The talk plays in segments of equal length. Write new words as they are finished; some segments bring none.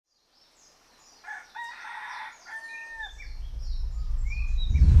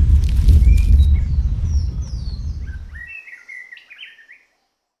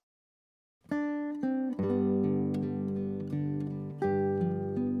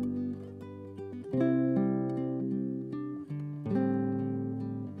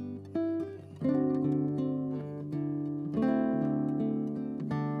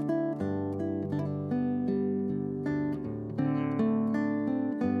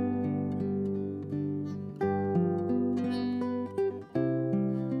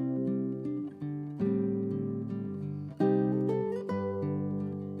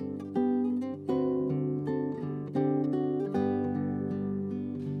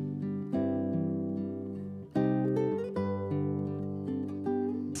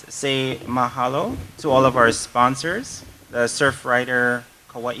say mahalo to all of our sponsors, the Surfrider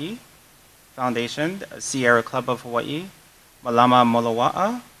Kauai Foundation, the Sierra Club of Hawaii, Malama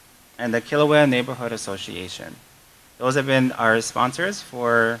Molowa'a, and the Kilauea Neighborhood Association. Those have been our sponsors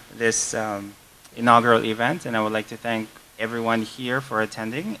for this inaugural event, and I would like to thank everyone here for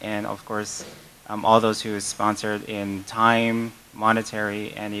attending, and of course, all those who sponsored in time,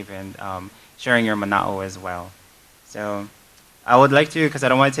 monetary, and even sharing your mana'o as well. So I would like to, because I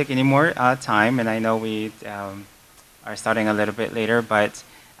don't want to take any more time, and I know we are starting a little bit later, but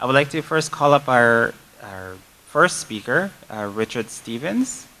I would like to first call up our first speaker, Richard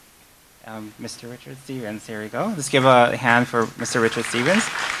Stevens. Mr. Richard Stevens, here we go. Let's give a hand for Mr. Richard Stevens.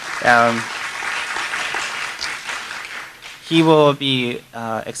 He will be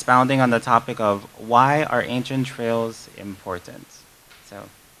expounding on the topic of why are ancient trails important. So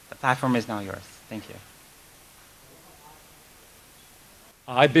the platform is now yours. Thank you.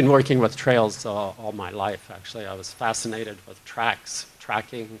 I've been working with trails all my life, actually. I was fascinated with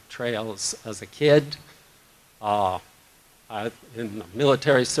tracking trails as a kid. In the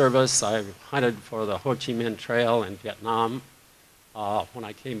military service, I hunted for the Ho Chi Minh Trail in Vietnam. When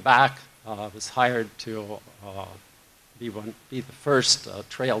I came back, I was hired to be the first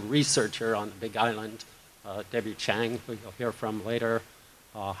trail researcher on the Big Island. Debbie Chang, who you'll hear from later,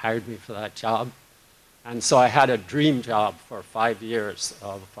 hired me for that job. And so I had a dream job for 5 years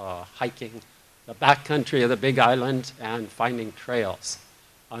of hiking the backcountry of the Big Island and finding trails.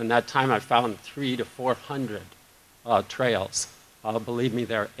 In that time, I found 300 to 400 trails. Believe me,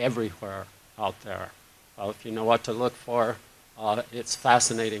 they're everywhere out there. If you know what to look for, it's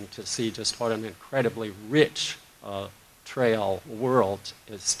fascinating to see just what an incredibly rich trail world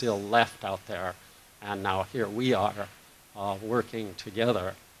is still left out there. And now here we are working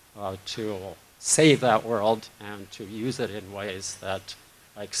together to save that world and to use it in ways that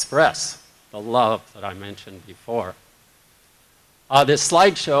express the love that I mentioned before. This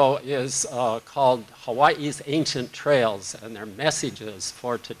slideshow is called Hawaii's Ancient Trails and Their Messages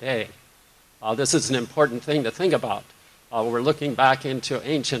for Today. This is an important thing to think about. We're looking back into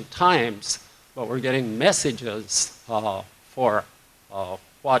ancient times, but we're getting messages for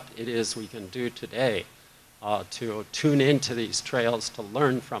what it is we can do today to tune into these trails, to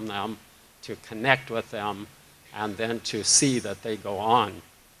learn from them, to connect with them, and then to see that they go on.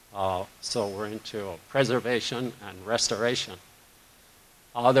 So we're into preservation and restoration.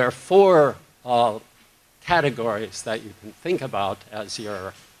 There are 4 categories that you can think about as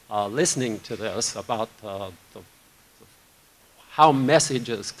you're listening to this about how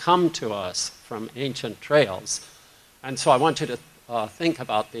messages come to us from ancient trails. And so I want you to think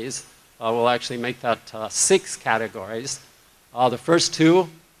about these. We'll actually make that 6 categories. The first 2,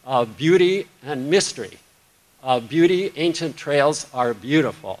 beauty and mystery. Beauty, ancient trails are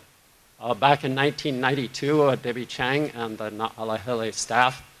beautiful. Back in 1992, Debbie Chang and the Na'alahele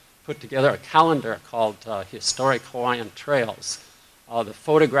staff put together a calendar called Historic Hawaiian Trails. The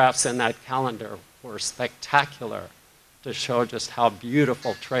photographs in that calendar were spectacular to show just how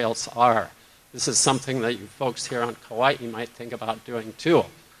beautiful trails are. This is something that you folks here on Kauai might think about doing too.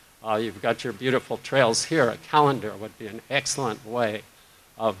 You've got your beautiful trails here. A calendar would be an excellent way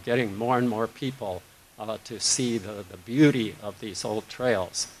of getting more and more people to see the beauty of these old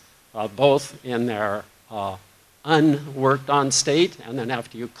trails. Both in their unworked on state, and then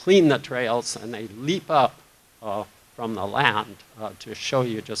after you clean the trails and they leap up from the land to show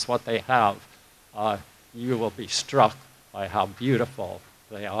you just what they have, you will be struck by how beautiful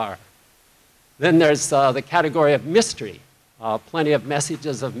they are. Then there's the category of mystery. Plenty of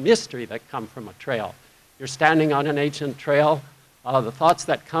messages of mystery that come from a trail. You're standing on an ancient trail. The thoughts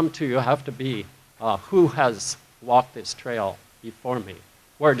that come to you have to be, who has walked this trail before me?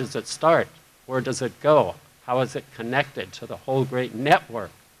 Where does it start? Where does it go? How is it connected to the whole great network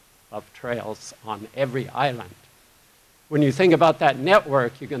of trails on every island? When you think about that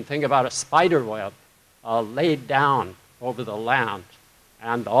network, you can think about a spider web laid down over the land,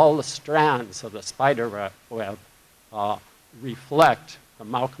 and all the strands of the spider web reflect the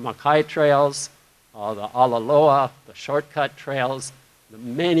Maukamakai trails, the Alaloa, the shortcut trails, the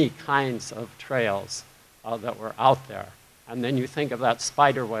many kinds of trails that were out there. And then you think of that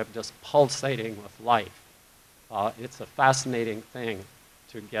spider web just pulsating with life. It's a fascinating thing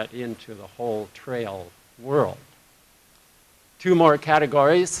to get into the whole trail world. 2 more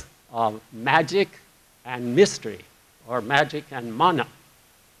categories, magic and mystery, or magic and mana.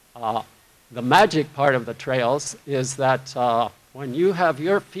 The magic part of the trails is that when you have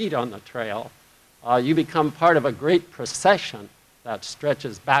your feet on the trail, you become part of a great procession that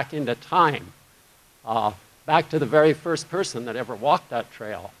stretches back into time. back to the very first person that ever walked that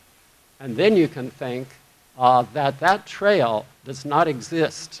trail. And then you can think that that trail does not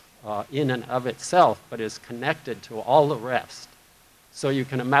exist in and of itself, but is connected to all the rest. So you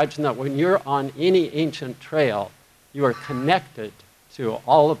can imagine that when you're on any ancient trail, you are connected to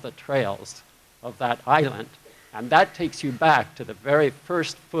all of the trails of that island. And that takes you back to the very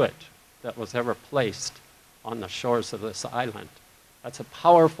first foot that was ever placed on the shores of this island. That's a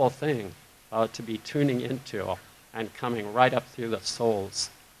powerful thing to be tuning into and coming right up through the soles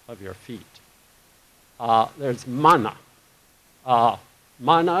of your feet. There's mana.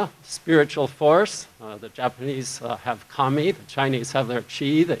 Mana, spiritual force. The Japanese have kami, the Chinese have their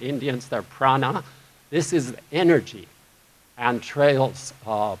chi, the Indians their prana. This is energy, and trails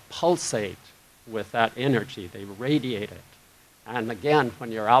pulsate with that energy. They radiate it. And again,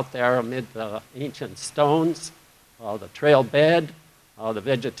 when you're out there amid the ancient stones, the trail bed, the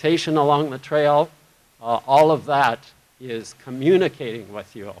vegetation along the trail, all of that is communicating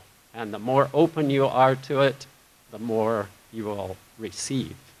with you. And the more open you are to it, the more you will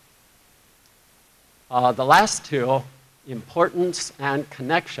receive. The last two, importance and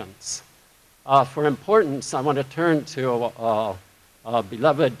connections. For importance, I want to turn to a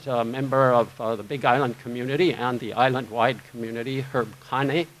beloved member of the Big Island community and the island-wide community, Herb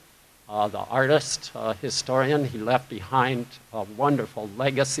Kane, the artist, historian. He left behind a wonderful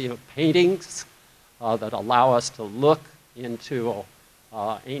legacy of paintings that allow us to look into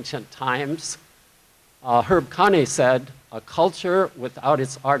ancient times. Herb Kane said, "A culture without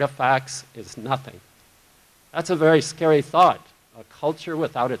its artifacts is nothing." That's a very scary thought. A culture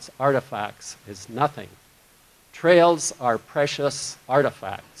without its artifacts is nothing. Trails are precious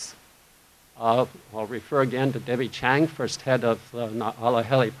artifacts. I'll refer again to Debbie Chang, first head of the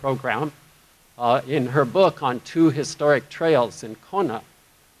Na'alahele program. In her book on 2 historic trails in Kona,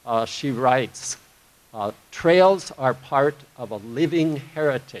 she writes, trails are part of a living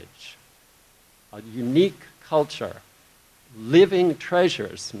heritage, a unique culture, living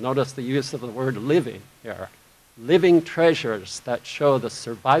treasures. Notice the use of the word living here. Living treasures that show the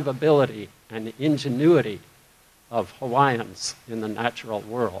survivability and ingenuity of Hawaiians in the natural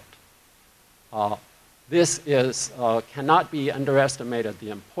world. This cannot be underestimated, the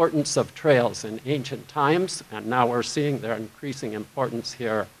importance of trails in ancient times, and now we're seeing their increasing importance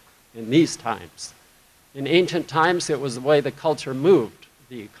here in these times. In ancient times, it was the way the culture moved.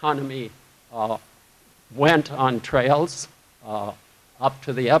 The economy went on trails up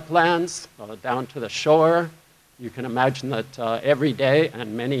to the uplands, down to the shore. You can imagine that every day,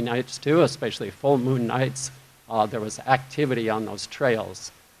 and many nights too, especially full moon nights, there was activity on those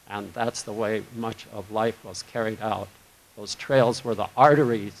trails, and that's the way much of life was carried out. Those trails were the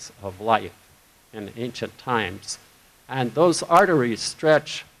arteries of life in ancient times, and those arteries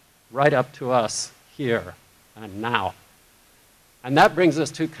stretch right up to us here and now. And that brings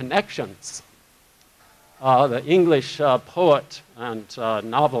us to connections. The English poet and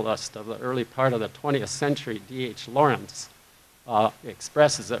novelist of the early part of the 20th century, D.H. Lawrence,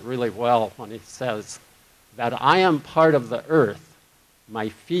 expresses it really well when he says that I am part of the earth, my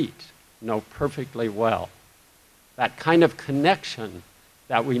feet know perfectly well. That kind of connection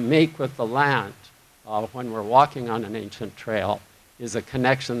that we make with the land when we're walking on an ancient trail is a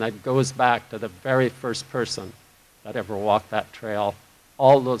connection that goes back to the very first person that ever walked that trail,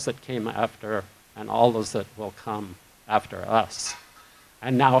 all those that came after, and all those that will come after us.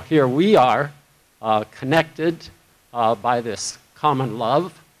 And now here we are, connected by this common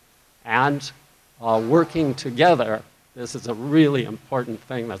love and working together. This is a really important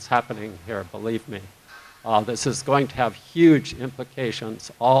thing that's happening here, believe me. This is going to have huge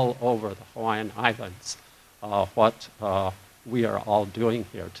implications all over the Hawaiian Islands, what we are all doing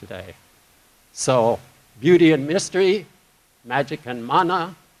here today. So, beauty and mystery, magic and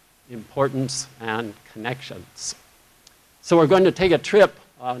mana, importance and connections. So we're going to take a trip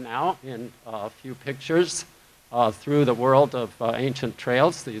now in a few pictures through the world of ancient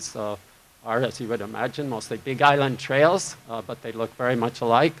trails. These are, as you would imagine, mostly Big Island trails, but they look very much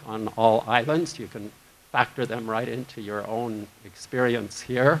alike on all islands. You can factor them right into your own experience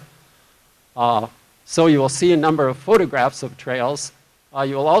here. So you will see a number of photographs of trails.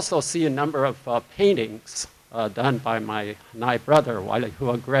 You will also see a number of paintings done by my Nai brother,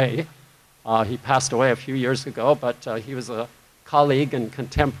 Wailehua Gray. He passed away a few years ago, but he was a colleague and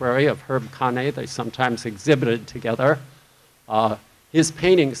contemporary of Herb Kane. They sometimes exhibited together. His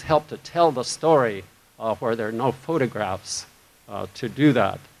paintings help to tell the story where there are no photographs to do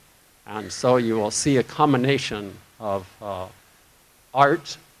that. And so you will see a combination of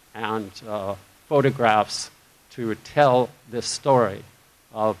art and photographs to tell this story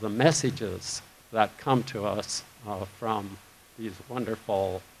of the messages that come to us from these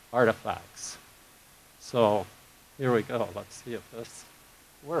wonderful artifacts. So here we go. Let's see if this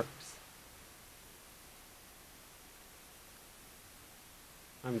works.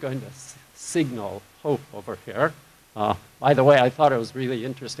 I'm going to signal hope over here. By the way, I thought it was really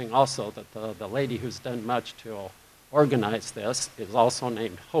interesting also that the lady who's done much to organize this is also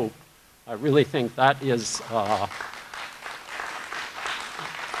named Hope. I really think that is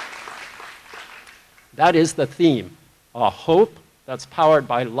the theme. Hope that's powered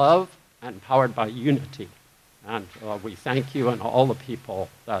by love and powered by unity. And we thank you and all the people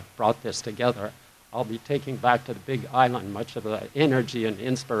that brought this together. I'll be taking back to the Big Island much of the energy and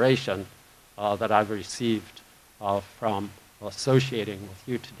inspiration that I've received from associating with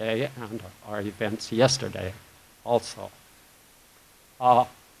you today and our events yesterday also.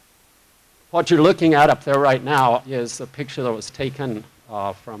 What you're looking at up there right now is a picture that was taken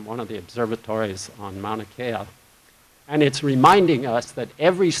from one of the observatories on Mauna Kea. And it's reminding us that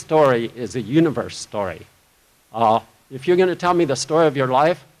every story is a universe story. If you're going to tell me the story of your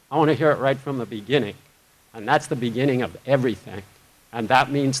life, I want to hear it right from the beginning. And that's the beginning of everything. And that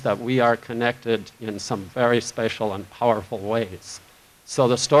means that we are connected in some very special and powerful ways. So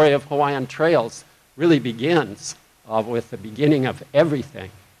the story of Hawaiian Trails really begins with the beginning of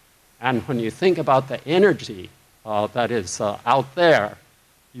everything. And when you think about the energy that is out there,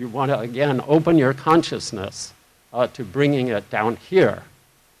 you want to, again, open your consciousness to bringing it down here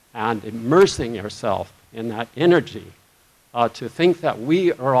and immersing yourself in that energy. To think that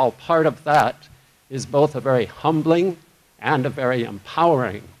we are all part of that is both a very humbling and a very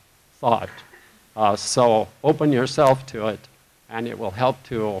empowering thought. So open yourself to it, and it will help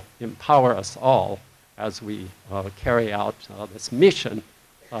to empower us all as we carry out this mission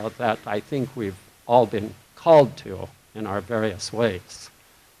that I think we've all been called to in our various ways.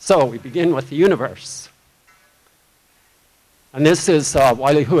 So we begin with the universe. And this is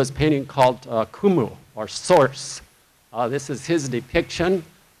Wailehua's painting called Kumu, or Source. This is his depiction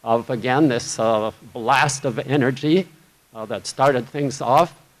of, again, this blast of energy that started things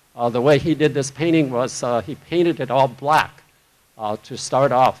off. The way he did this painting was he painted it all black to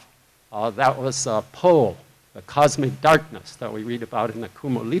start off. That was Po, the cosmic darkness that we read about in the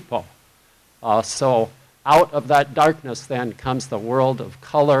Kumulipo. So out of that darkness then comes the world of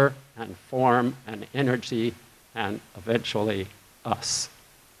color and form and energy and eventually us.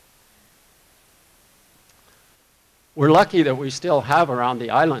 We're lucky that we still have around the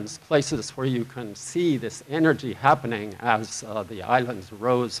islands places where you can see this energy happening as the islands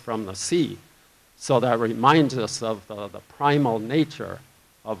rose from the sea. So that reminds us of the primal nature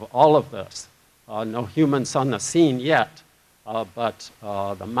of all of this. No humans on the scene yet, but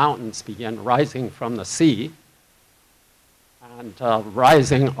the mountains begin rising from the sea and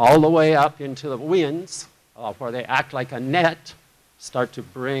rising all the way up into the winds where they act like a net, start to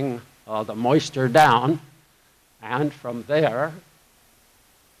bring the moisture down. And from there,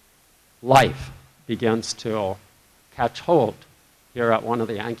 life begins to catch hold here at one of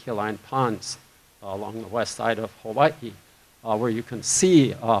the Anchialine ponds along the west side of Hawaii, where you can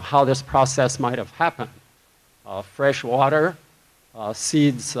see how this process might have happened. Fresh water,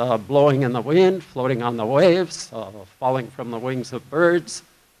 seeds blowing in the wind, floating on the waves, falling from the wings of birds,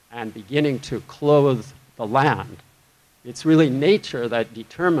 and beginning to clothe the land. It's really nature that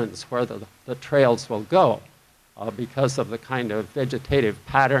determines where the trails will go. Because of the kind of vegetative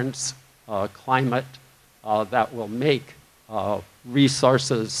patterns, climate, that will make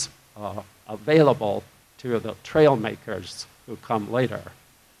resources available to the trail makers who come later.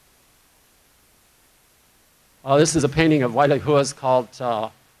 This is a painting of Wailehua's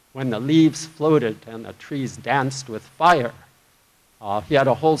called When the Leaves Floated and the Trees Danced with Fire. He had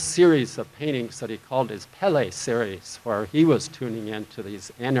a whole series of paintings that he called his Pele series, where he was tuning into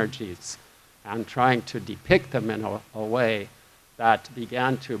these energies and trying to depict them in a way that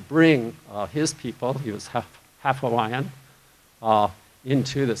began to bring his people, he was half Hawaiian,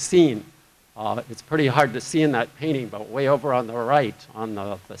 into the scene. It's pretty hard to see in that painting, but way over on the right, on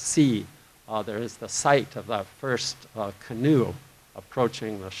the sea, there is the site of that first canoe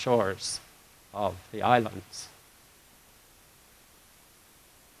approaching the shores of the islands.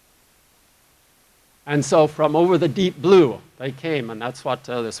 And so from over the deep blue, they came, and that's what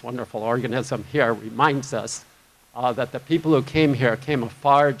this wonderful organism here reminds us, that the people who came here came a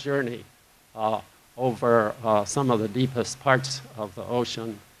far journey over some of the deepest parts of the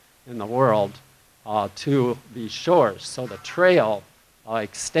ocean in the world to these shores. So the trail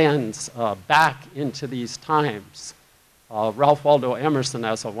extends back into these times. Ralph Waldo Emerson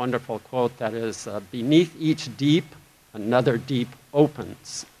has a wonderful quote that is, beneath each deep, another deep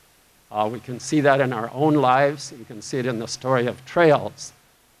opens. We can see that in our own lives. You can see it in the story of trails,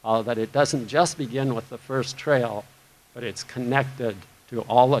 that it doesn't just begin with the first trail, but it's connected to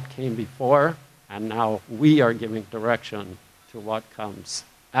all that came before, and now we are giving direction to what comes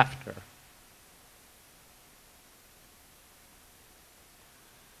after.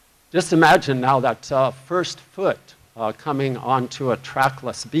 Just imagine now that first foot coming onto a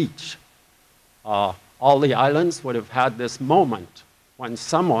trackless beach. All the islands would have had this moment when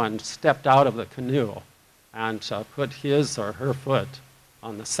someone stepped out of the canoe and put his or her foot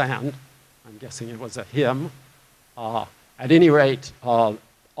on the sand. I'm guessing it was a him. At any rate,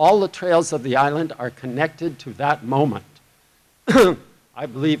 all the trails of the island are connected to that moment. I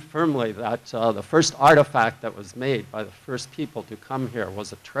believe firmly that the first artifact that was made by the first people to come here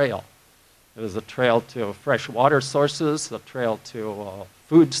was a trail. It was a trail to fresh water sources, a trail to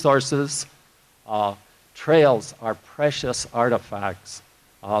food sources. Trails are precious artifacts.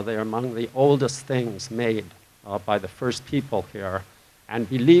 They're among the oldest things made by the first people here. And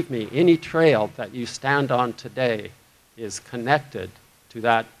believe me, any trail that you stand on today is connected to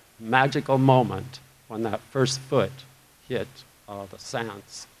that magical moment when that first foot hit the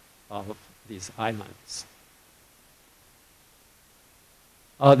sands of these islands.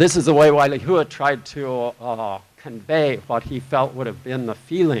 This is the way Wailihua tried to convey what he felt would have been the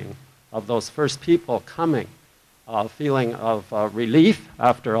feeling of those first people coming, a feeling of relief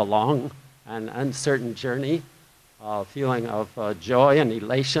after a long and uncertain journey, a feeling of joy and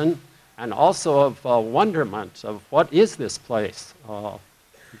elation, and also of wonderment of what is this place?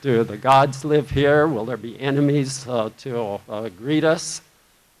 Do the gods live here? Will there be enemies to greet us?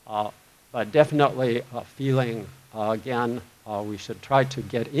 But definitely a feeling, again, we should try to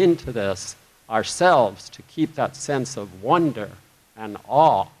get into this ourselves to keep that sense of wonder and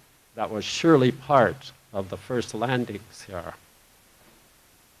awe that was surely part of the first landings here.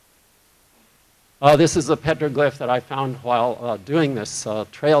 This is a petroglyph that I found while doing this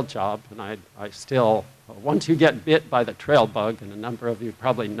trail job, and I still, once you get bit by the trail bug, and a number of you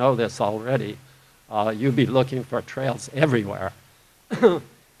probably know this already, you'll be looking for trails everywhere.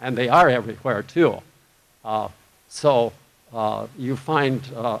 And they are everywhere too. So you find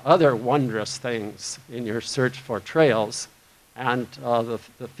other wondrous things in your search for trails. And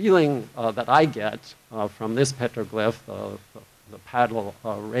the feeling that I get from this petroglyph, the paddle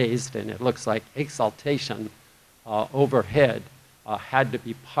raised, and it looks like exaltation overhead, had to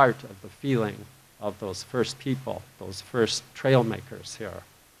be part of the feeling of those first people, those first trail makers here.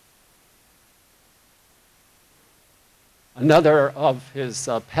 Another of his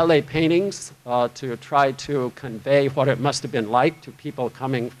Pele paintings to try to convey what it must have been like to people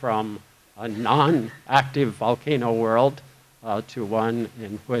coming from a non-active volcano world to one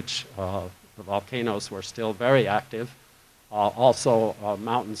in which the volcanoes were still very active. Also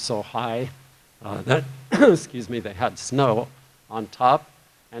mountains so high that, excuse me, they had snow on top.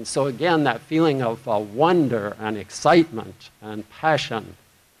 And so again, that feeling of wonder and excitement and passion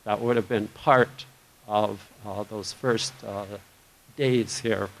that would have been part of those first days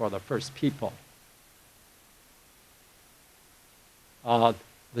here for the first people.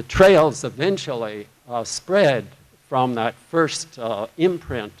 The trails eventually spread from that first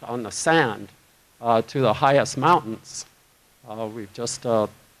imprint on the sand to the highest mountains. We've just,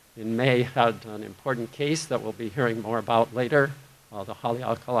 in May, had an important case that we'll be hearing more about later, the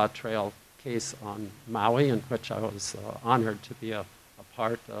Haleakala Trail case on Maui, in which I was honored to be a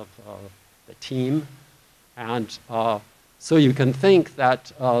part of the team. And so you can think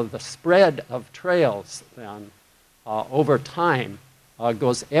that the spread of trails then over time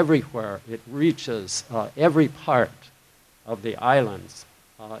goes everywhere. It reaches every part of the islands,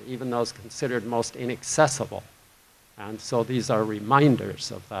 even those considered most inaccessible. And so these are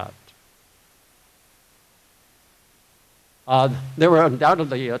reminders of that. There were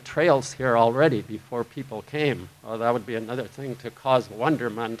undoubtedly trails here already before people came. That would be another thing to cause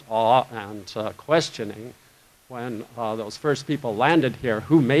wonderment, awe, and questioning when those first people landed here,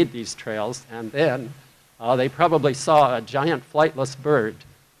 who made these trails, and then they probably saw a giant flightless bird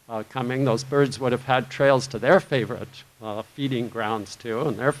coming. Those birds would have had trails to their favorite feeding grounds too,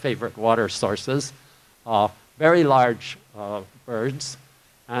 and their favorite water sources. Very large birds.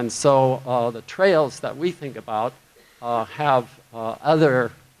 And so the trails that we think about have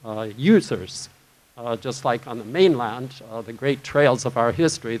other users. Just like on the mainland, the great trails of our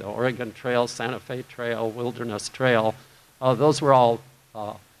history, the Oregon Trail, Santa Fe Trail, Wilderness Trail, those were all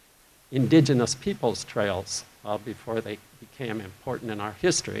indigenous peoples' trails before they became important in our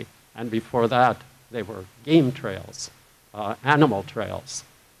history. And before that, they were game trails, animal trails.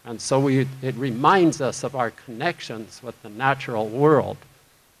 And so it reminds us of our connections with the natural world.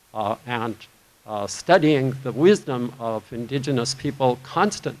 and studying the wisdom of indigenous people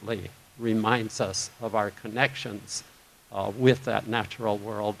constantly reminds us of our connections with that natural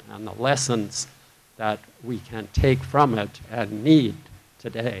world and the lessons that we can take from it and need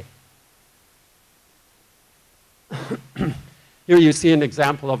today. Here you see an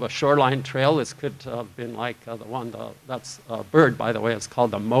example of a shoreline trail. This could have been like the one, that's a bird, by the way. It's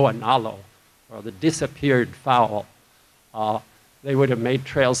called the moanalo, or the disappeared fowl. They would have made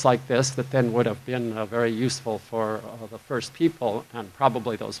trails like this that then would have been very useful for the first people, and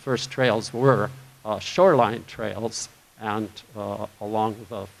probably those first trails were shoreline trails and along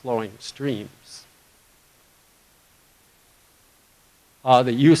the flowing streams.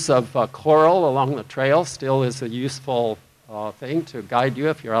 The use of coral along the trail still is a useful thing to guide you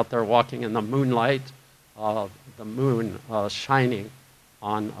if you're out there walking in the moonlight, the moon shining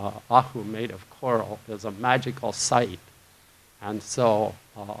on ahu made of coral is a magical sight. And so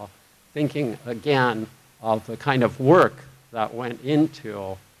thinking again of the kind of work that went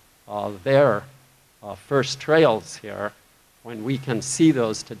into their first trails here, when we can see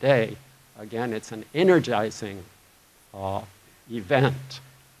those today, again, it's an energizing event.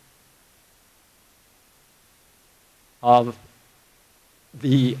 Of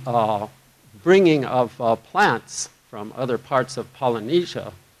the bringing of plants from other parts of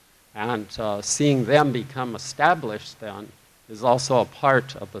Polynesia and seeing them become established then is also a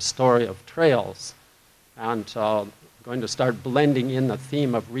part of the story of trails. And going to start blending in the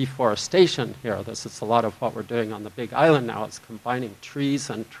theme of reforestation here. This is a lot of what we're doing on the Big Island now, is combining trees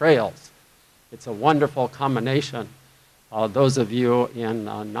and trails. It's a wonderful combination. Those of you in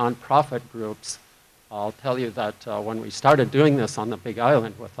nonprofit groups, I'll tell you that when we started doing this on the Big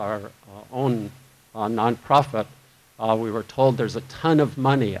Island with our own nonprofit, we were told there's a ton of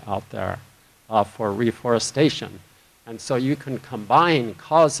money out there for reforestation. And so you can combine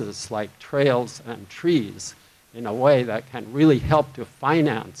causes like trails and trees in a way that can really help to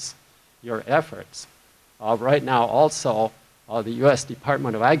finance your efforts. Right now also, the US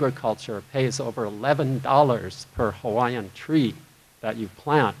Department of Agriculture pays over $11 per Hawaiian tree that you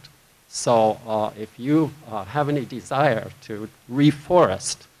plant. So if you have any desire to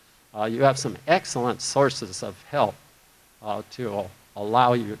reforest, you have some excellent sources of help to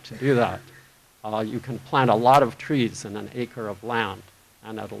allow you to do that. You can plant a lot of trees in an acre of land,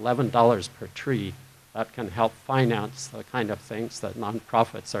 and at $11 per tree, that can help finance the kind of things that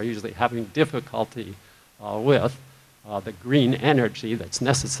nonprofits are usually having difficulty with, the green energy that's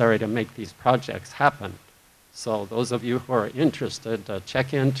necessary to make these projects happen. So those of you who are interested,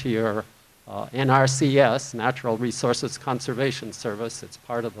 check into your NRCS, Natural Resources Conservation Service. It's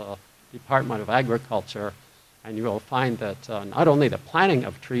part of the Department of Agriculture. And you will find that not only the planting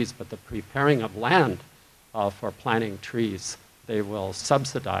of trees, but the preparing of land for planting trees, they will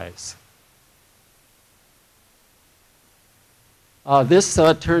subsidize. This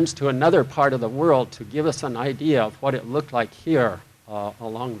turns to another part of the world to give us an idea of what it looked like here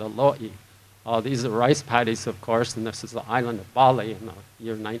along the Lo'i. These are rice paddies, of course, and this is the island of Bali in the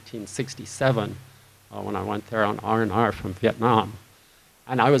year 1967 when I went there on R&R from Vietnam.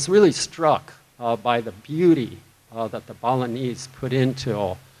 And I was really struck by the beauty that the Balinese put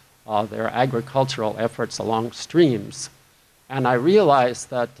into their agricultural efforts along streams. And I realized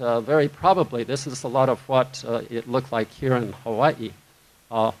that very probably this is a lot of what it looked like here in Hawaii.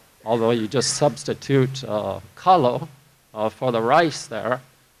 Although you just substitute kalo for the rice there,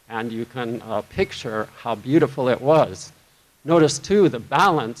 and you can picture how beautiful it was. Notice too the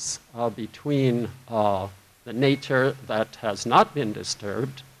balance between the nature that has not been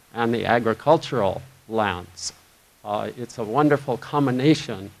disturbed and the agricultural lands. It's a wonderful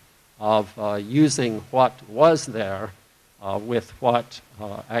combination of using what was there with what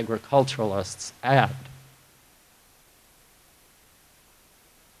agriculturalists add.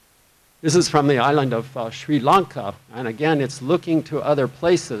 This is from the island of Sri Lanka, and again, it's looking to other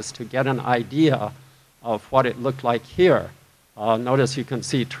places to get an idea of what it looked like here. Notice you can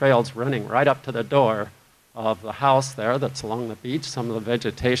see trails running right up to the door of the house there that's along the beach. Some of the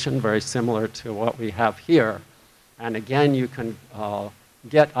vegetation very similar to what we have here. And again, you can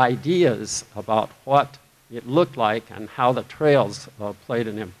get ideas about what it looked like and how the trails played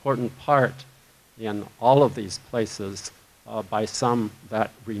an important part in all of these places by some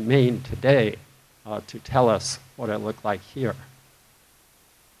that remain today to tell us what it looked like here.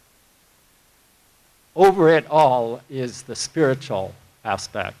 Over it all is the spiritual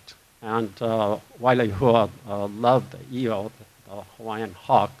aspect. And Wailehua loved the io, the Hawaiian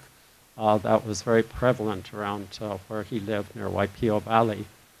hawk, that was very prevalent around where he lived near Waipio Valley.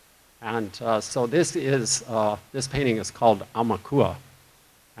 And so this painting is called Amakua.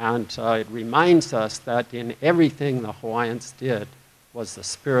 And it reminds us that in everything the Hawaiians did was the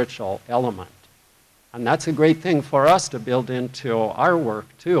spiritual element. And that's a great thing for us to build into our work,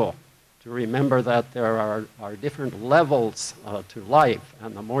 too, to remember that there are different levels to life.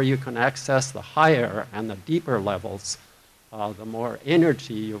 And the more you can access the higher and the deeper levels, the more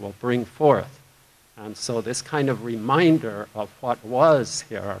energy you will bring forth. And so this kind of reminder of what was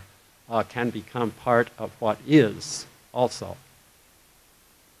here can become part of what is also.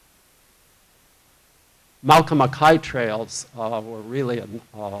 Malkamakai trails were really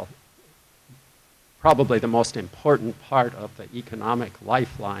probably the most important part of the economic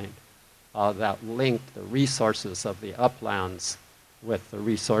lifeline that linked the resources of the uplands with the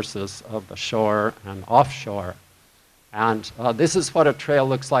resources of the shore and offshore. And this is what a trail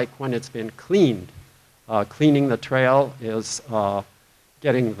looks like when it's been cleaned. Cleaning the trail is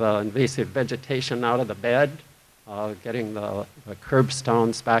getting the invasive vegetation out of the bed, getting the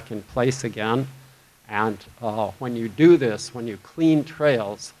curbstones back in place again. And when you do this, when you clean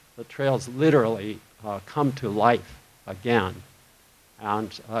trails, the trails literally come to life again.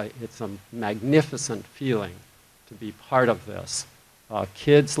 And it's a magnificent feeling to be part of this.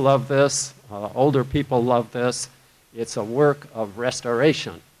 Kids love this, older people love this. It's a work of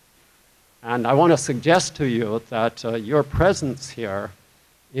restoration. And I want to suggest to you that your presence here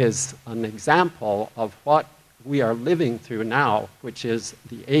is an example of what we are living through now, which is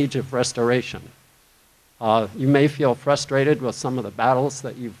the age of restoration. You may feel frustrated with some of the battles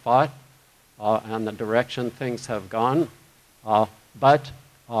that you've fought and the direction things have gone, but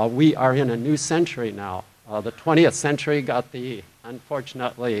we are in a new century now. The 20th century got the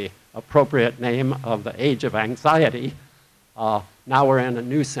unfortunately appropriate name of the age of anxiety. Now we're in a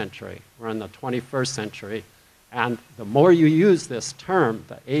new century. We're in the 21st century. And the more you use this term,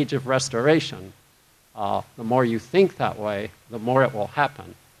 the age of restoration, the more you think that way, the more it will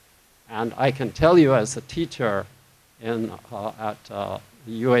happen. And I can tell you as a teacher at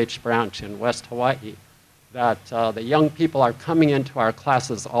the UH branch in West Hawaii that the young people are coming into our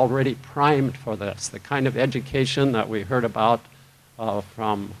classes already primed for this. The kind of education that we heard about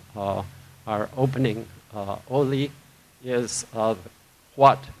from our opening Oli is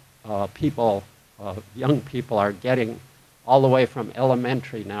what young people are getting all the way from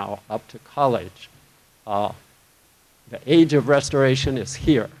elementary now up to college. The age of restoration is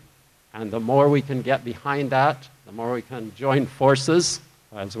here. And the more we can get behind that, the more we can join forces,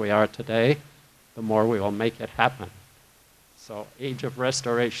 as we are today, the more we will make it happen. So, age of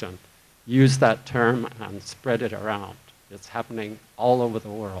restoration, use that term and spread it around. It's happening all over the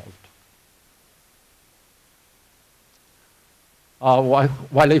world.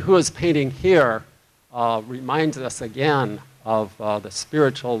 Wailehua's painting here reminds us again of the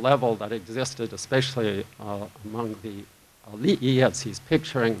spiritual level that existed, especially among the Ali'i, as he's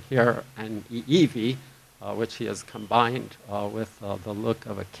picturing here, and I'ivi, which he has combined with the look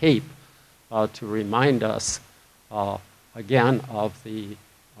of a cape to remind us again of the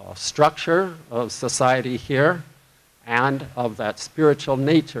structure of society here and of that spiritual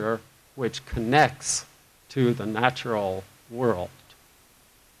nature which connects to the natural world.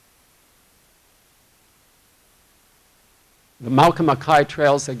 The Malkamakai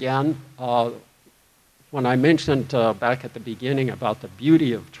trails again, when I mentioned back at the beginning about the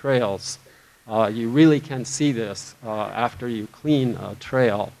beauty of trails, you really can see this after you clean a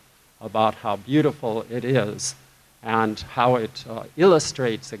trail about how beautiful it is and how it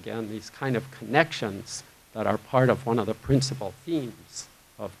illustrates again these kind of connections that are part of one of the principal themes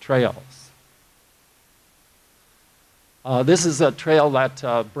of trails. This is a trail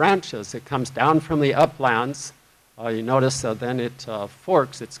that branches. It comes down from the uplands. You notice then it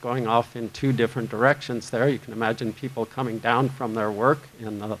forks. It's going off in two different directions there. You can imagine people coming down from their work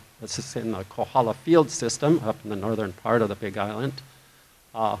this is in the Kohala Field system up in the northern part of the Big Island.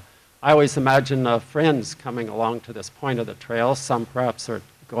 I always imagine friends coming along to this point of the trail. Some perhaps are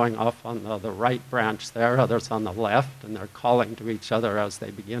going off on the right branch there, others on the left, and they're calling to each other as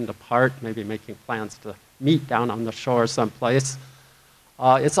they begin to part, maybe making plans to meet down on the shore someplace.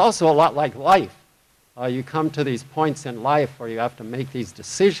 It's also a lot like life. You come to these points in life where you have to make these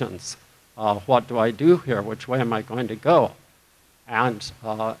decisions. What do I do here? Which way am I going to go? And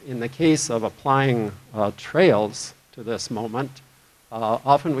in the case of applying trails to this moment,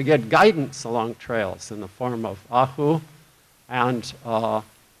 often we get guidance along trails in the form of ahu, and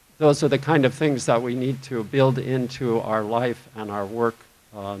those are the kind of things that we need to build into our life and our work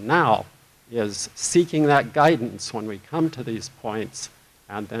now, is seeking that guidance when we come to these points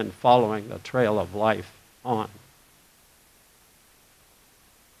and then following the trail of life on.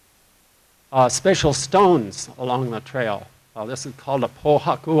 Special stones along the trail. This is called a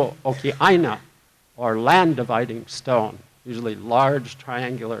pohaku okiaina, or land dividing stone, usually large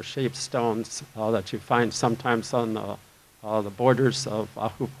triangular shaped stones that you find sometimes on the borders of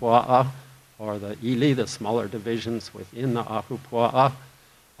Ahupua'a or the ili, the smaller divisions within the Ahupua'a.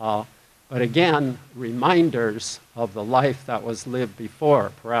 But again, reminders of the life that was lived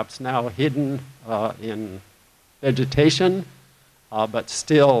before, perhaps now hidden in vegetation, but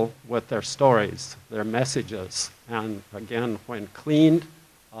still with their stories, their messages. And again, when cleaned,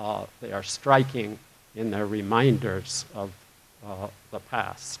 they are striking in their reminders of the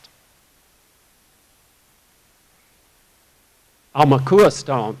past. Aumakua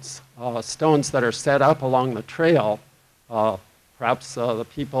stones, stones that are set up along the trail. Perhaps the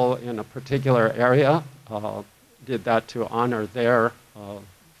people in a particular area did that to honor their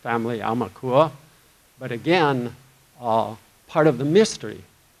family Aumakua. But again, part of the mystery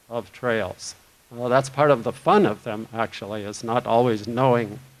of trails. That's part of the fun of them, actually, is not always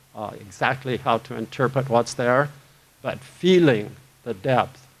knowing exactly how to interpret what's there, but feeling the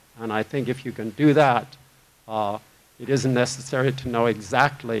depth. And I think if you can do that, it isn't necessary to know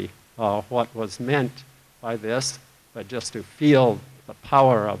exactly what was meant by this, but just to feel the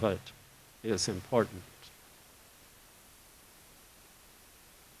power of it is important.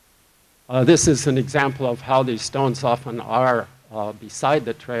 This is an example of how these stones often are beside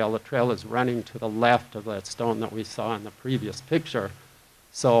the trail. The trail is running to the left of that stone that we saw in the previous picture.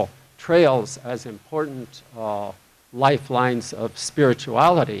 So trails as important lifelines of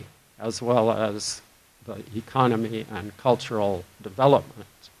spirituality as well as the economy and cultural development.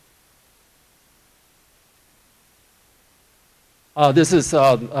 This is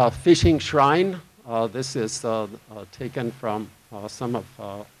a fishing shrine. This is taken from some of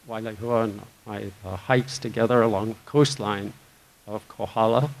Wailehua and my hikes together along the coastline of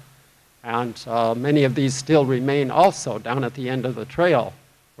Kohala. And many of these still remain also down at the end of the trail,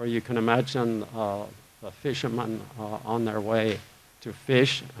 where you can imagine the fishermen on their way to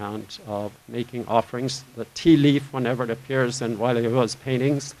fish and making offerings. The tea leaf, whenever it appears in Wailehua's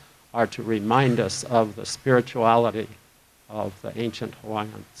paintings, are to remind us of the spirituality of the ancient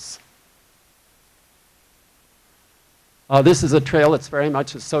Hawaiians. This is a trail that's very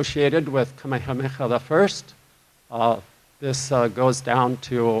much associated with Kamehameha I. This goes down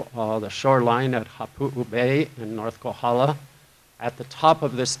to the shoreline at Hapu'u Bay in North Kohala. At the top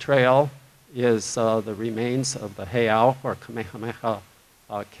of this trail is the remains of the heiau where Kamehameha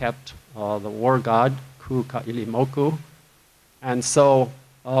kept the war god, Ku Ka'ilimoku. And so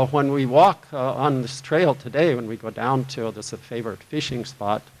when we walk on this trail today, when we go down to this, a favorite fishing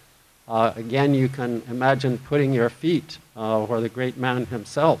spot, again, you can imagine putting your feet where the great man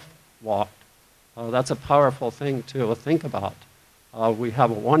himself walked. That's a powerful thing to think about. We have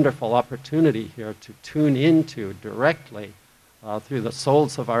a wonderful opportunity here to tune into directly through the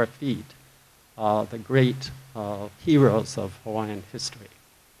soles of our feet the great heroes of Hawaiian history.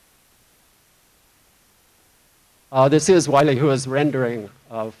 This is Wailehua's rendering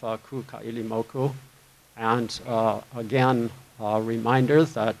of Ku Ka'ilimoku, and again, reminder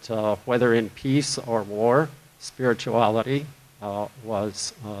that whether in peace or war, spirituality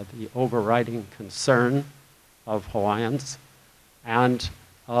was the overriding concern of Hawaiians. And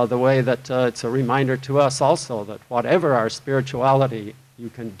the way that it's a reminder to us also that whatever our spirituality, you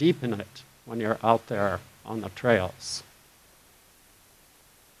can deepen it when you're out there on the trails.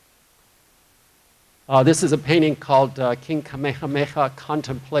 This is a painting called King Kamehameha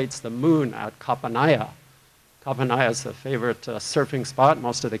Contemplates the Moon at Kapanaya. Kapanaya is a favorite surfing spot.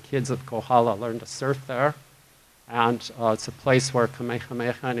 Most of the kids of Kohala learn to surf there. And it's a place where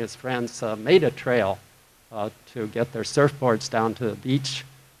Kamehameha and his friends made a trail to get their surfboards down to the beach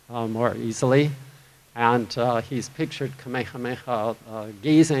more easily. And he's pictured Kamehameha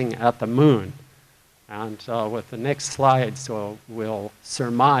gazing at the moon. And with the next slides, we'll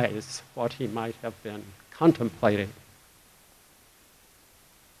surmise what he might have been contemplating.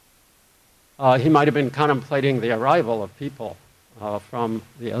 He might have been contemplating the arrival of people from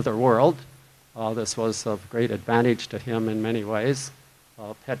the other world. This was of great advantage to him in many ways.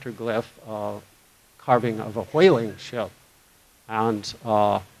 Petroglyph carving of a whaling ship. And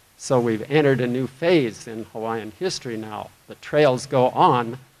so we've entered a new phase in Hawaiian history now. The trails go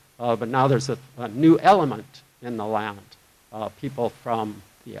on, but now there's a new element in the land, people from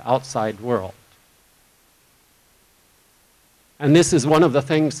the outside world. And this is one of the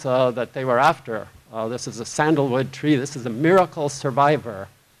things that they were after. This is a sandalwood tree. This is a miracle survivor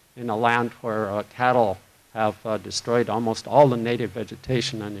in a land where cattle have destroyed almost all the native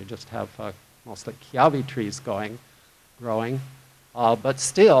vegetation, and you just have mostly kiawe trees growing. But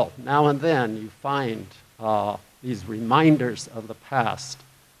still, now and then, you find these reminders of the past.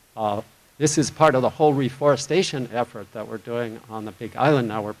 This is part of the whole reforestation effort that we're doing on the Big Island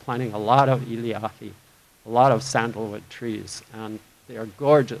now. We're planting a lot of iliahi, a lot of sandalwood trees, and they are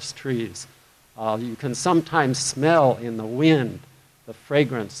gorgeous trees. You can sometimes smell in the wind the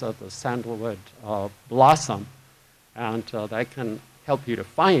fragrance of the sandalwood blossom, and that can help you to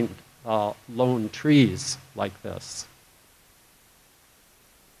find lone trees like this.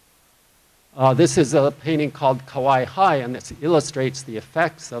 This is a painting called Kauai High, and this illustrates the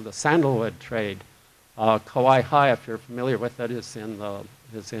effects of the sandalwood trade. Kauai High, if you're familiar with it, is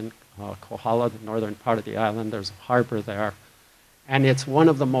in Kohala, the northern part of the island. There's a harbor there. And it's one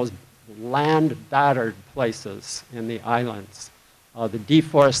of the most land-battered places in the islands. The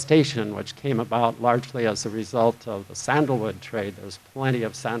deforestation, which came about largely as a result of the sandalwood trade, there's plenty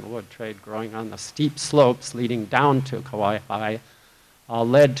of sandalwood trade growing on the steep slopes leading down to Kauai High,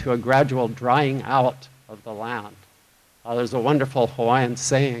 led to a gradual drying out of the land. There's a wonderful Hawaiian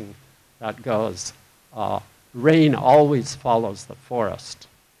saying that goes, rain always follows the forest.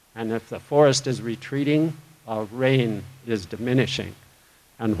 And if the forest is retreating, rain is diminishing.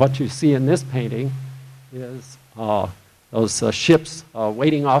 And what you see in this painting is those ships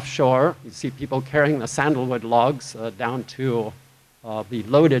waiting offshore. You see people carrying the sandalwood logs down to be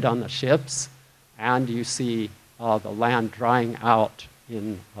loaded on the ships. And you see the land drying out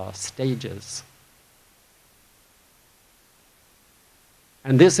in stages.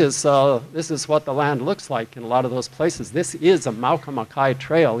 And this is what the land looks like in a lot of those places. This is a Maukamakai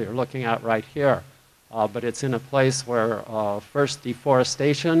trail you're looking at right here. But it's in a place where first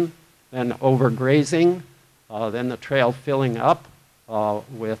deforestation, then overgrazing, then the trail filling up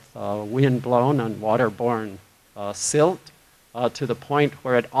with wind-blown and waterborne silt to the point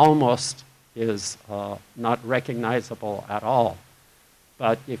where it almost is not recognizable at all.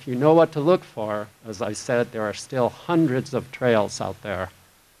 But if you know what to look for, as I said, there are still hundreds of trails out there,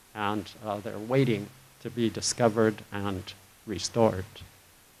 and they're waiting to be discovered and restored.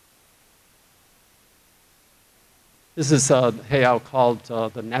 This is a heiau called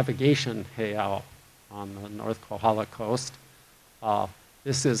the Navigation Heiau on the North Kohala coast.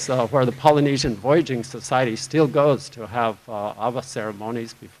 This is where the Polynesian Voyaging Society still goes to have awa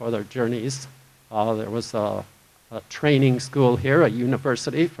ceremonies before their journeys. There was a training school here, a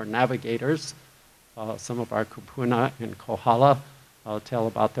university for navigators. Some of our kupuna in Kohala tell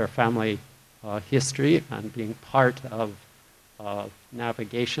about their family history and being part of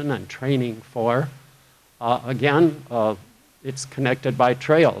navigation and training for. Again, it's connected by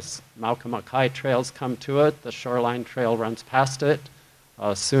trails. Maukamakai trails come to it. The shoreline trail runs past it.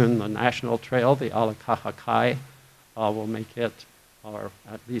 Soon the national trail, the Alakahakai, will make it, or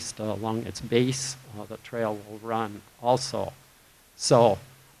at least along its base, the trail will run also. So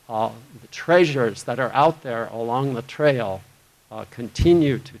the treasures that are out there along the trail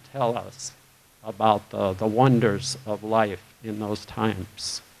continue to tell us about the wonders of life in those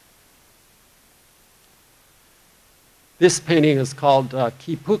times. This painting is called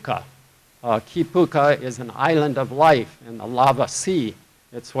Kipuka. Kipuka is an island of life in the lava sea.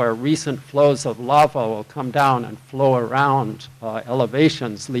 It's where recent flows of lava will come down and flow around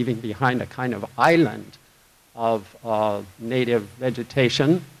elevations, leaving behind a kind of island of native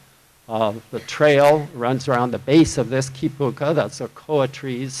vegetation. The trail runs around the base of this kipuka. That's the koa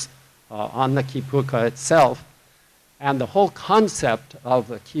trees on the kipuka itself. And the whole concept of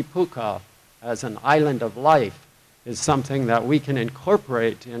the kipuka as an island of life is something that we can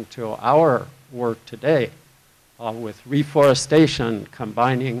incorporate into our work today. With reforestation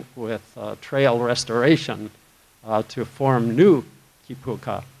combining with trail restoration to form new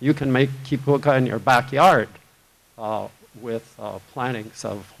kipuka. You can make kipuka in your backyard with plantings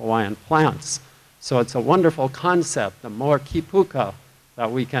of Hawaiian plants. So it's a wonderful concept. The more kipuka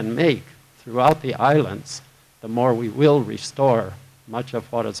that we can make throughout the islands, the more we will restore much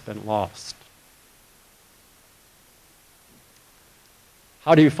of what has been lost.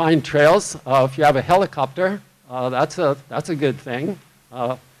 How do you find trails? If you have a helicopter, that's a good thing.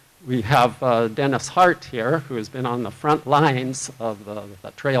 We have Dennis Hart here, who has been on the front lines of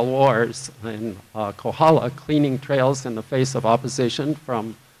the trail wars in Kohala, cleaning trails in the face of opposition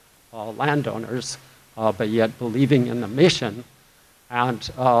from landowners, but yet believing in the mission. And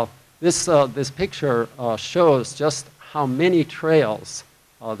this picture shows just how many trails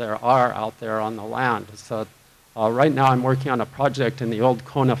there are out there on the land. So, right now I'm working on a project in the old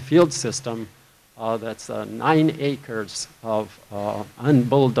Kona field system that's 9 acres of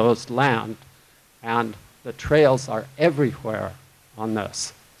unbulldozed land, and the trails are everywhere on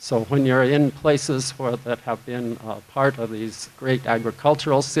this. So when you're in places that have been part of these great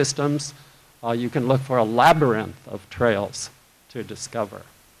agricultural systems, you can look for a labyrinth of trails to discover.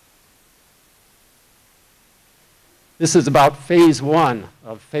 This is about phase one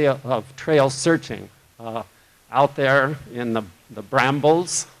of trail searching. Out there in the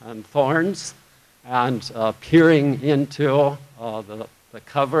brambles and thorns, and peering into the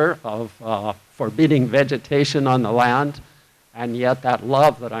cover of forbidding vegetation on the land. And yet that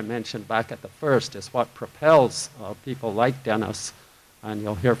love that I mentioned back at the first is what propels people like Dennis, and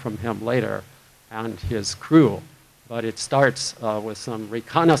you'll hear from him later, and his crew. But it starts with some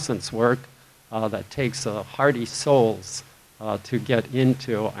reconnaissance work that takes hardy souls to get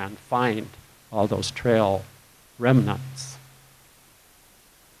into and find all those trail remnants.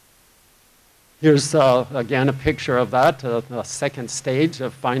 Here's again a picture of that, the second stage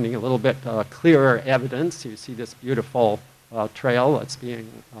of finding a little bit clearer evidence. You see this beautiful trail that's being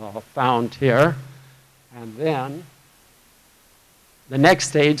found here. And then the next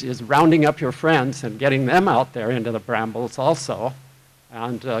stage is rounding up your friends and getting them out there into the brambles also.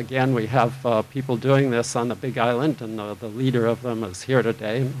 And again, we have people doing this on the Big Island, and the leader of them is here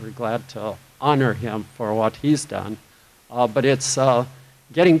today, and we're glad to honor him for what he's done. But it's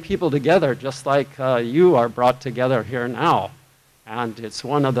getting people together just like you are brought together here now. And it's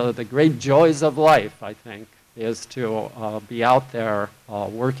one of the great joys of life, I think, is to be out there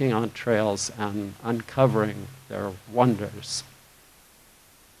working on trails and uncovering their wonders.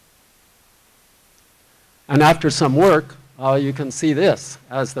 And after some work, you can see this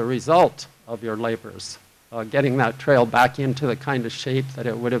as the result of your labors, getting that trail back into the kind of shape that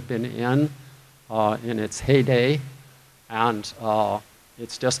it would have been in its heyday. And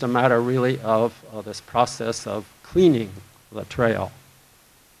it's just a matter really of this process of cleaning the trail,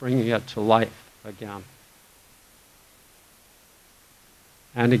 bringing it to life again.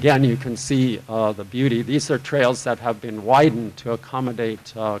 And again, you can see the beauty. These are trails that have been widened to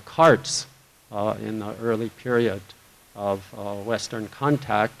accommodate carts in the early period of Western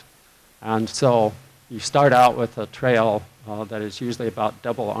contact. And so you start out with a trail that is usually about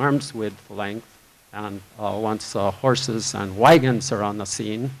double arms width length. And once horses and wagons are on the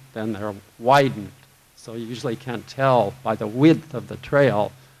scene, then they're widened. So you usually can tell by the width of the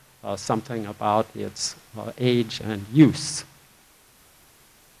trail something about its age and use.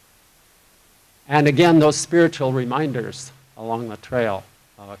 And again, those spiritual reminders along the trail.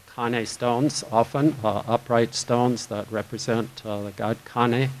 Kane stones, often upright stones that represent the god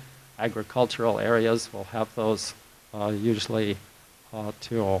Kane. Agricultural areas will have those usually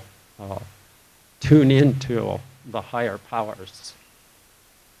to tune into the higher powers.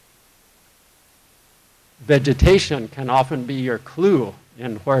 Vegetation can often be your clue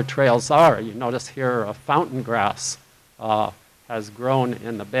in where trails are. You notice here a fountain grass has grown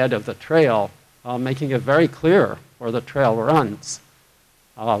in the bed of the trail, making it very clear where the trail runs.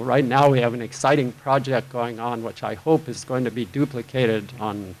 Right now we have an exciting project going on which I hope is going to be duplicated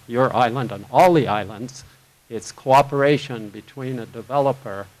on your island and all the islands. It's cooperation between a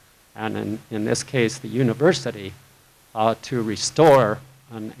developer and in this case the university to restore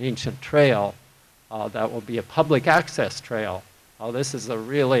an ancient trail that will be a public access trail. This is a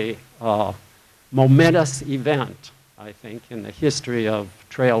really momentous event, I think, in the history of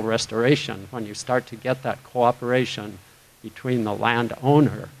trail restoration, when you start to get that cooperation between the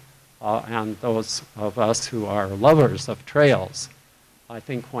landowner and those of us who are lovers of trails. I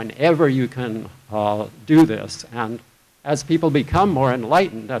think whenever you can do this, and as people become more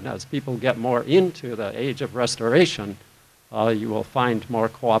enlightened and as people get more into the age of restoration, you will find more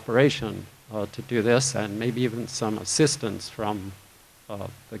cooperation to do this, and maybe even some assistance from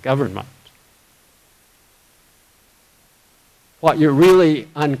the government. What you're really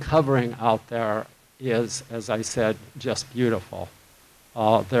uncovering out there is, as I said, just beautiful.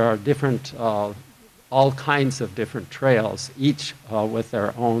 There are different, all kinds of different trails, each with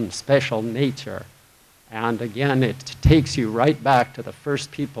their own special nature. And again, it takes you right back to the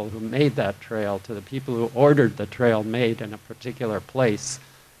first people who made that trail, to the people who ordered the trail made in a particular place,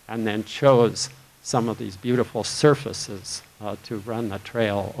 and then chose some of these beautiful surfaces to run the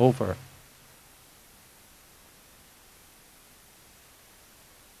trail over.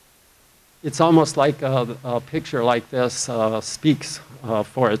 It's almost like a picture like this speaks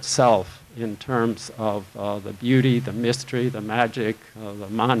for itself in terms of the beauty, the mystery, the magic, the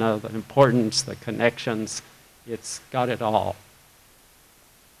mana, the importance, the connections. It's got it all.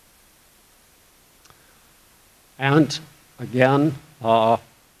 And again,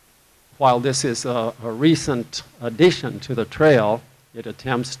 while this is a recent addition to the trail, it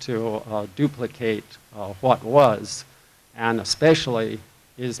attempts to duplicate what was, and especially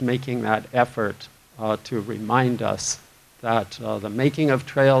is making that effort to remind us that the making of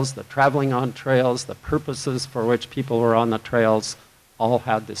trails, the traveling on trails, the purposes for which people were on the trails all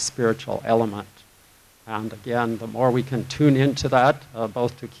had this spiritual element. And again, the more we can tune into that,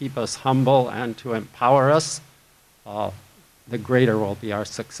 both to keep us humble and to empower us, the greater will be our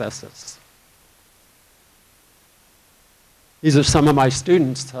successes. These are some of my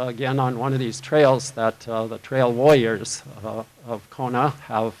students, again, on one of these trails that the trail warriors of Kona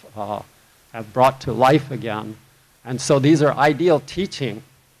have brought to life again. And so these are ideal teaching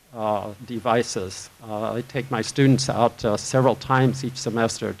devices. I take my students out several times each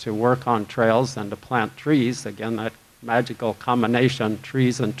semester to work on trails and to plant trees. Again, that magical combination,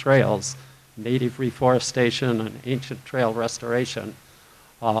 trees and trails, native reforestation and ancient trail restoration.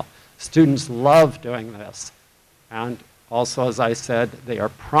 Students love doing this. And also, as I said, they are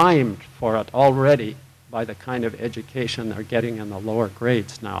primed for it already by the kind of education they're getting in the lower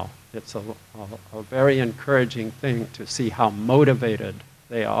grades now. It's a very encouraging thing to see how motivated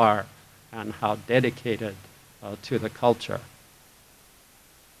they are and how dedicated to the culture.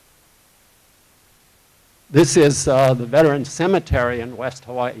 This is the Veterans Cemetery in West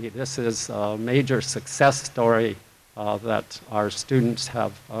Hawaii. This is a major success story that our students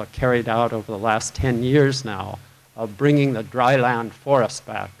have carried out over the last 10 years now of bringing the dryland forest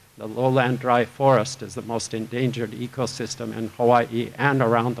back. The lowland dry forest is the most endangered ecosystem in Hawaii and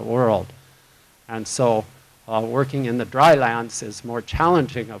around the world. And so working in the drylands is more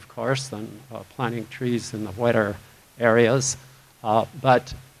challenging, of course, than planting trees in the wetter areas.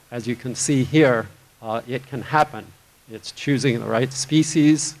 But as you can see here, it can happen. It's choosing the right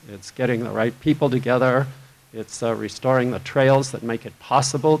species, it's getting the right people together, it's restoring the trails that make it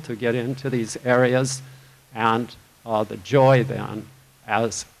possible to get into these areas, and the joy then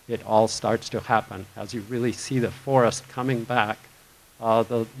as it all starts to happen, as you really see the forest coming back.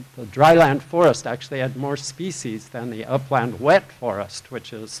 The dryland forest actually had more species than the upland wet forest,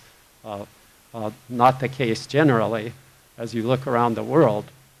 which is not the case generally as you look around the world.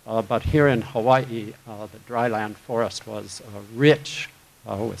 But here in Hawaii, the dryland forest was rich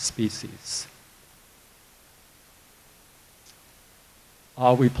with species.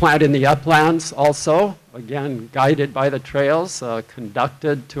 We plant in the uplands also, again, guided by the trails,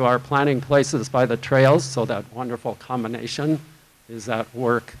 conducted to our planting places by the trails, so that wonderful combination is at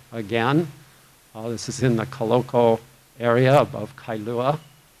work again. This is in the Kaloko area above Kailua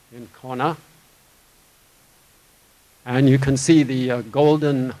in Kona. And you can see the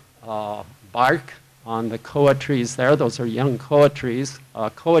golden bark on the koa trees there. Those are young koa trees.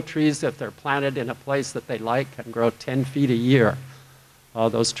 Koa trees, if they're planted in a place that they like, can grow 10 feet a year.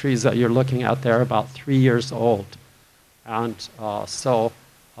 Those trees that you're looking at there are about 3 years old. And so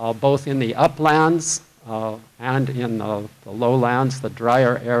both in the uplands and in the lowlands, the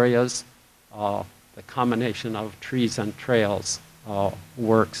drier areas, the combination of trees and trails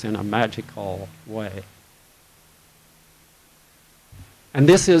works in a magical way. And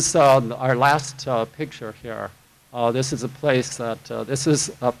this is our last picture here. This is a place that, this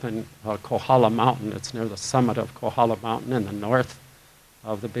is up in Kohala Mountain. It's near the summit of Kohala Mountain in the north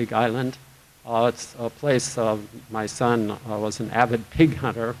of the Big Island. It's a place, my son was an avid pig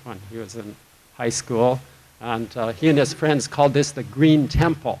hunter when he was in high school, and he and his friends called this the Green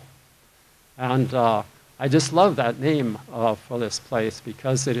Temple. And I just love that name for this place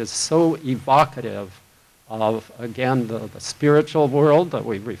because it is so evocative of, again, the spiritual world that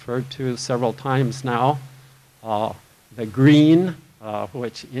we've referred to several times now, the green,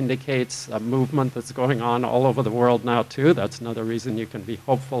 which indicates a movement that's going on all over the world now too. That's another reason you can be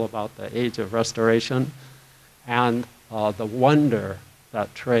hopeful about the age of restoration. And the wonder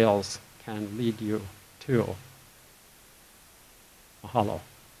that trails can lead you to. Mahalo.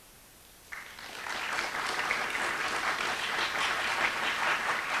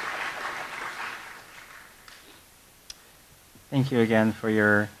 Thank you again for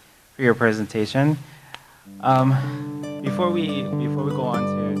your presentation. Before we go on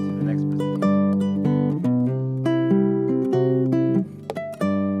to